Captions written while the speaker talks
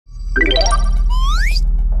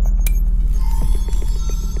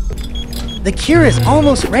The cure is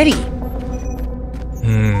almost ready.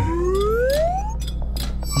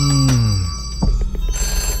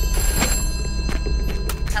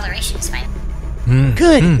 Coloration is fine.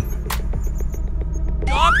 Good.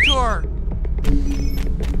 Doctor!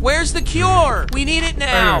 Where's the cure? We need it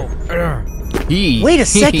now! Wait a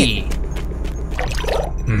second.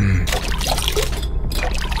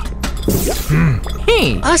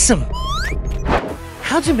 Awesome.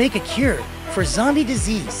 How to make a cure for zombie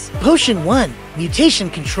disease. Potion 1, mutation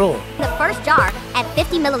control. In the first jar, add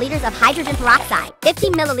 50 milliliters of hydrogen peroxide, 50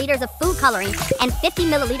 milliliters of food coloring, and 50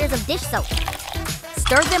 milliliters of dish soap.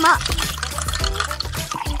 Stir them up.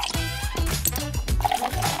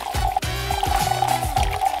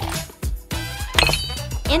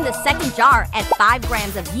 In the second jar, add 5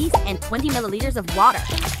 grams of yeast and 20 milliliters of water.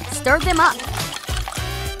 Stir them up.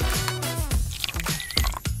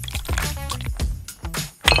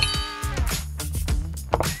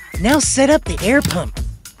 Now set up the air pump.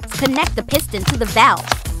 Connect the piston to the valve.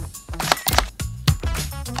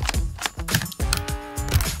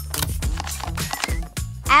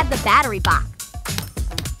 Add the battery box.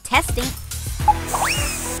 Testing.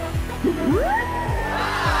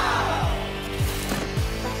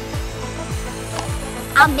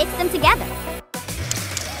 I'll mix them together.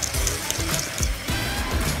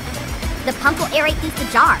 The pump will aerate these to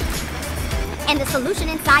jars. And the solution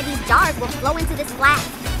inside these jars will flow into this flask.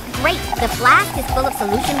 Great, the flask is full of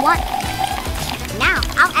solution 1. Now,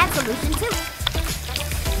 I'll add solution 2.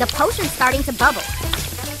 The potion's starting to bubble.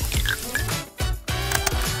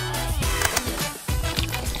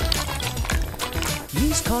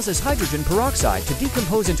 Yeast causes hydrogen peroxide to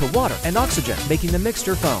decompose into water and oxygen, making the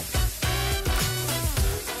mixture foam.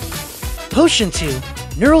 Potion 2,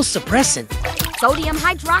 neural suppressant. Sodium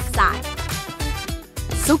hydroxide.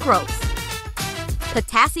 Sucrose.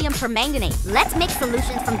 Potassium permanganate. Let's mix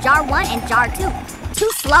solutions from jar 1 and jar 2. Too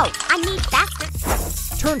slow. I need faster.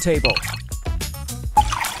 Turntable.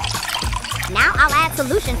 Now I'll add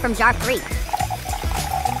solution from jar 3.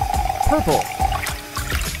 Purple.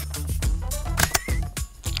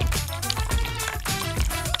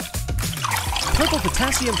 Purple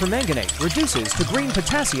potassium permanganate reduces to green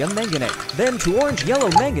potassium manganate, then to orange-yellow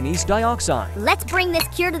manganese dioxide. Let's bring this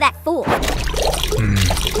cure to that fool.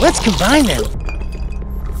 Let's combine them.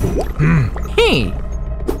 Hey!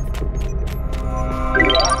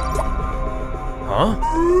 Huh?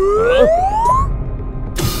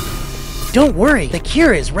 Don't worry, the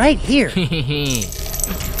cure is right here.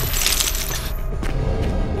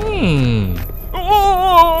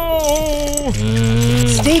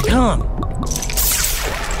 Stay calm.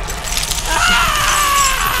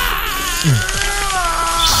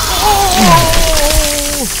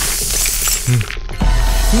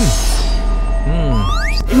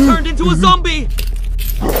 It turned into a zombie!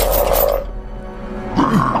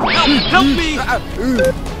 Help me!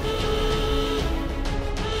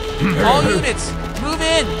 All units, move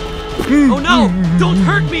in! Oh no! Don't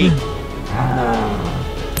hurt me!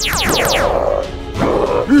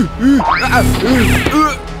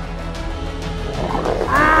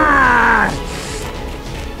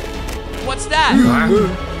 What's that?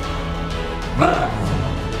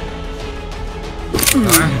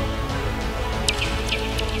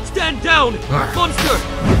 Stand down, monster!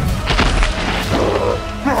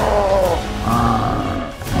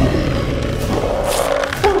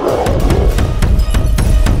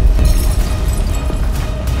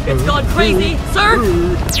 It's gone crazy, sir!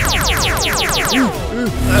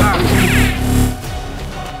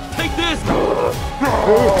 Take this!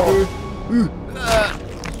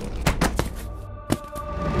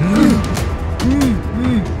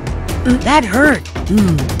 That hurt.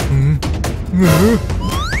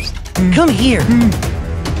 Come here.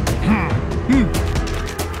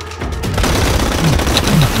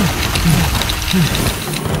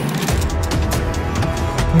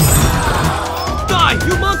 Die,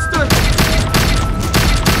 you monster!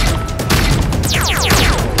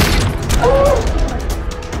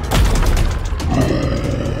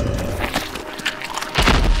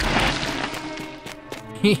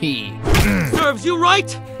 Serves you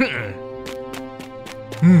right?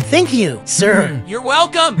 Thank you, sir. You're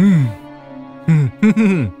welcome!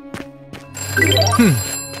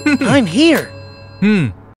 I'm here.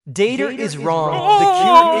 Data is wrong. The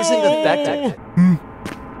cure isn't effective.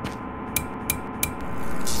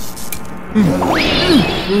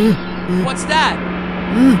 What's that?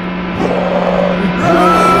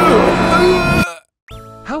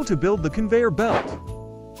 How to build the conveyor belt.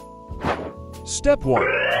 Step 1.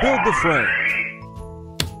 Build the frame.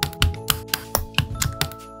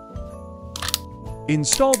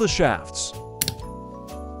 Install the shafts.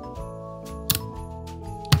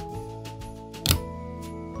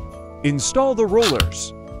 Install the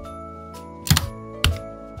rollers.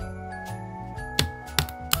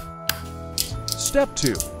 Step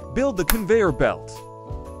 2. Build the conveyor belt.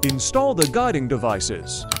 Install the guiding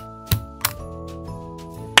devices.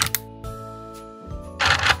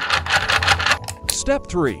 Step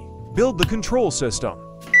 3. Build the control system.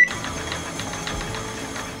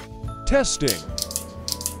 Testing.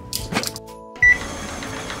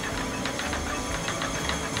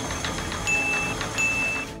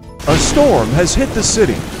 A storm has hit the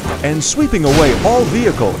city and sweeping away all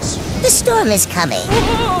vehicles. The storm is coming.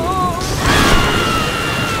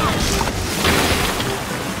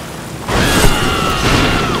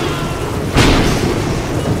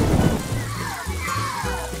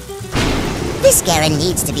 This garage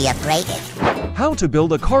needs to be upgraded. How to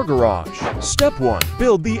build a car garage. Step 1.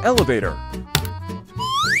 Build the elevator.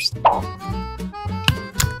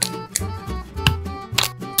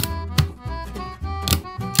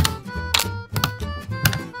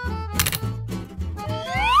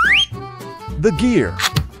 The gear.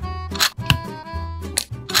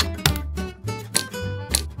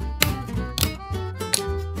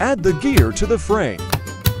 Add the gear to the frame.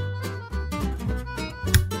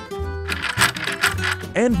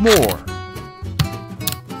 And more.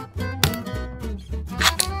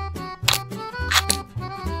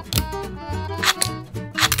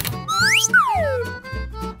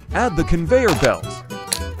 Add the conveyor belt.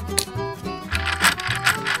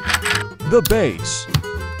 The base.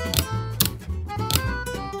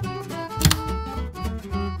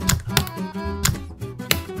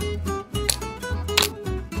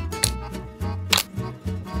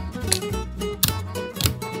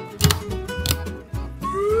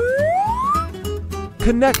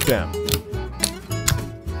 Connect them.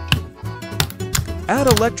 Add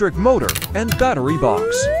electric motor and battery box.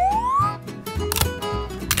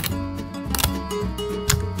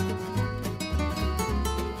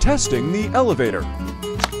 Testing the elevator.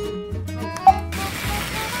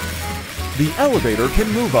 The elevator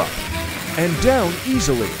can move up and down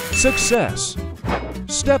easily. Success.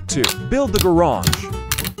 Step 2. Build the garage.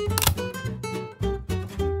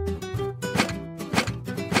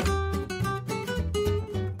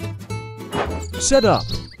 Set up.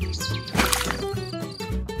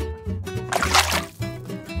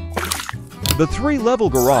 The 3-level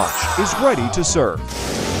garage is ready to serve.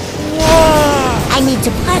 I need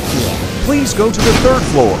to park here. Please go to the 3rd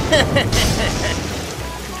floor.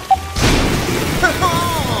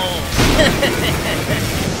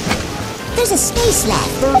 There's a space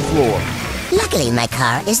left. 3rd floor. Luckily, my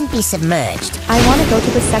car isn't be submerged. I want to go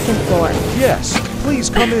to the 2nd floor. Yes, please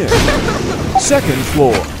come in. 2nd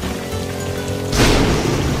floor.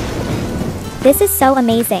 This is so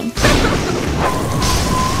amazing.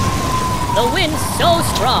 The wind's so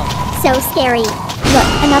strong. So scary. Look,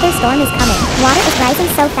 another storm is coming. Water is rising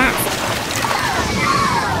so fast.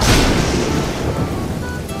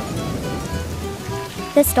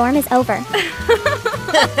 The storm is over.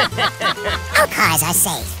 All cars are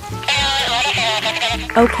safe.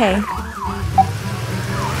 Okay.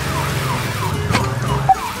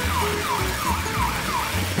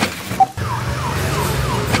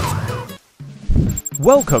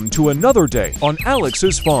 Welcome to another day on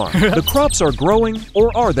Alex's farm. The crops are growing,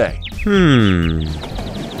 or are they?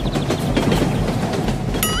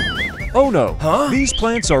 Oh no, these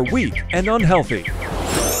plants are weak and unhealthy.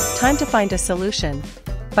 Time to find a solution.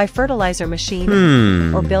 Buy fertilizer machine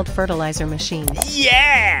or build fertilizer machine.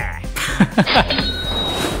 Yeah!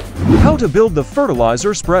 How to build the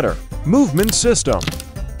fertilizer spreader. Movement system.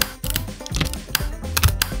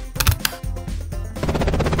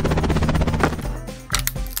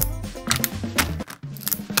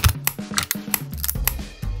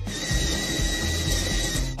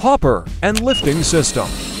 Hopper and lifting system.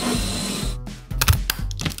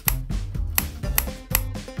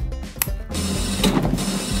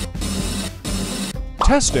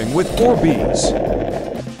 Testing with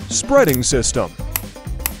 4Bs. Spreading system.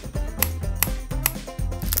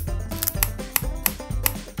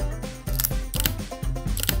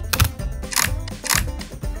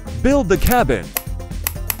 Build the cabin.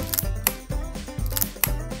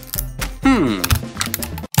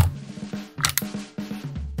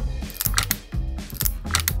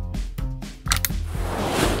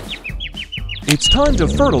 It's time to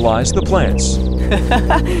fertilize the plants.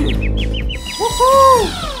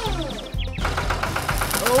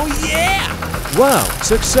 Oh yeah! Wow,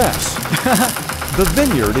 success! The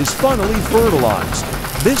vineyard is finally fertilized.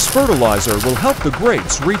 This fertilizer will help the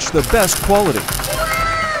grapes reach the best quality.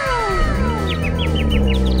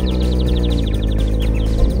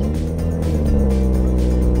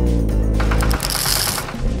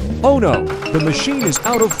 Oh no, the machine is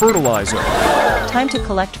out of fertilizer. Time to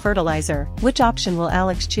collect fertilizer. Which option will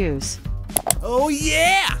Alex choose? Oh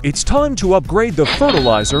yeah! It's time to upgrade the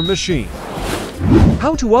fertilizer machine.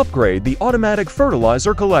 How to upgrade the automatic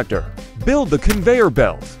fertilizer collector? Build the conveyor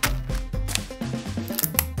belt.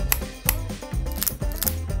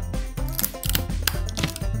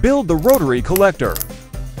 Build the rotary collector.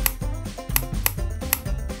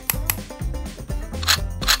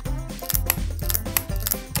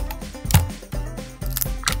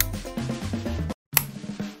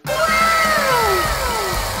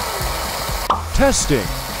 Testing.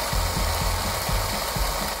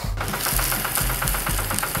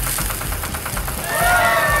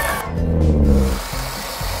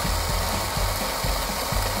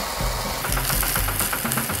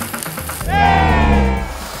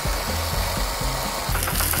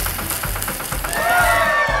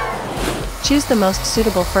 Choose the most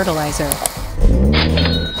suitable fertilizer.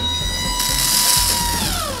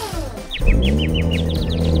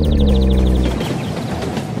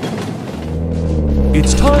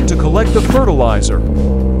 It's time to collect the fertilizer.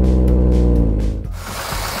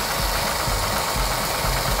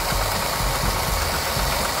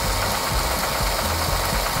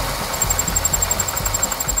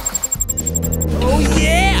 Oh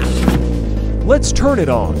yeah! Let's turn it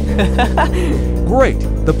on. Great,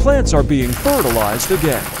 the plants are being fertilized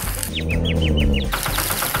again.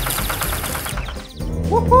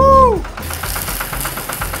 Woohoo!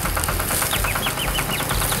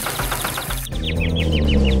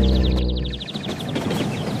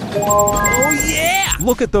 Oh yeah!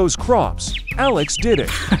 Look at those crops. Alex did it.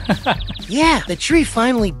 Yeah, the tree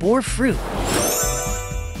finally bore fruit.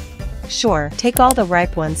 Sure, take all the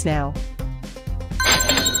ripe ones now.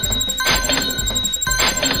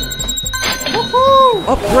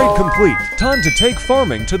 Upgrade complete. Time to take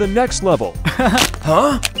farming to the next level.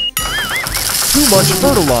 Huh? Too much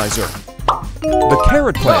fertilizer. The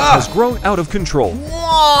carrot plant has grown out of control.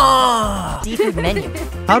 Seafood menu.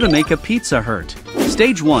 How to make a pizza hurt.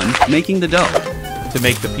 Stage 1, making the dough. To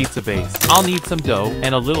make the pizza base, I'll need some dough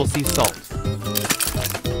and a little sea salt.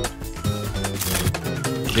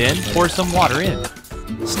 Then pour some water in.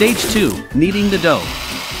 Stage 2, kneading the dough.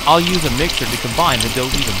 I'll use a mixer to combine the dough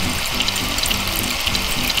evenly.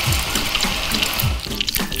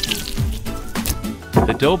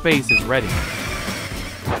 The dough base is ready.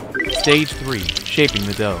 Stage 3, shaping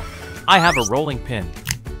the dough. I have a rolling pin.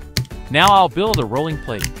 Now I'll build a rolling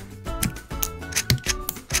plate.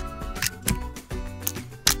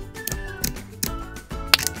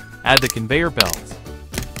 Add the conveyor belts.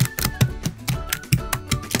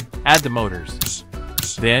 Add the motors.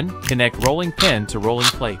 Then, connect rolling pin to rolling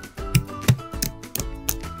plate.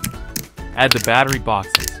 Add the battery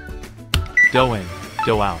boxes. Dough in,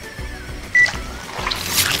 dough out.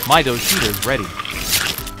 My dough sheeter is ready.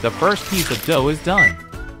 The first piece of dough is done.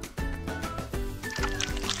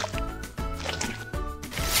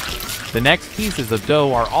 The next pieces of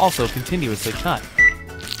dough are also continuously cut.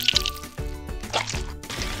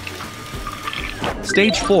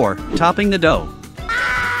 Stage 4, topping the dough.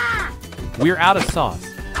 We're out of sauce.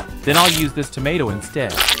 Then I'll use this tomato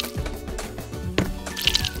instead.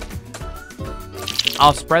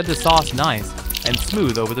 I'll spread the sauce nice and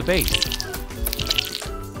smooth over the base.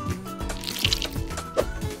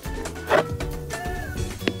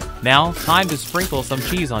 Now, time to sprinkle some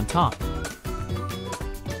cheese on top.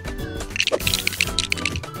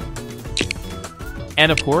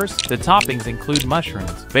 And of course, the toppings include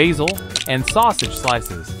mushrooms, basil, and sausage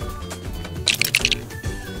slices.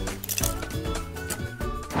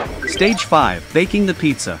 Stage 5, baking the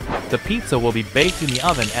pizza. The pizza will be baked in the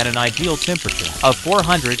oven at an ideal temperature of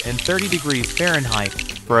 430 degrees Fahrenheit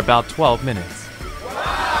for about 12 minutes.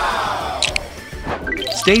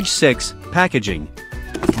 Stage 6, packaging.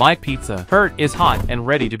 My pizza hurt is hot and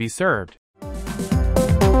ready to be served.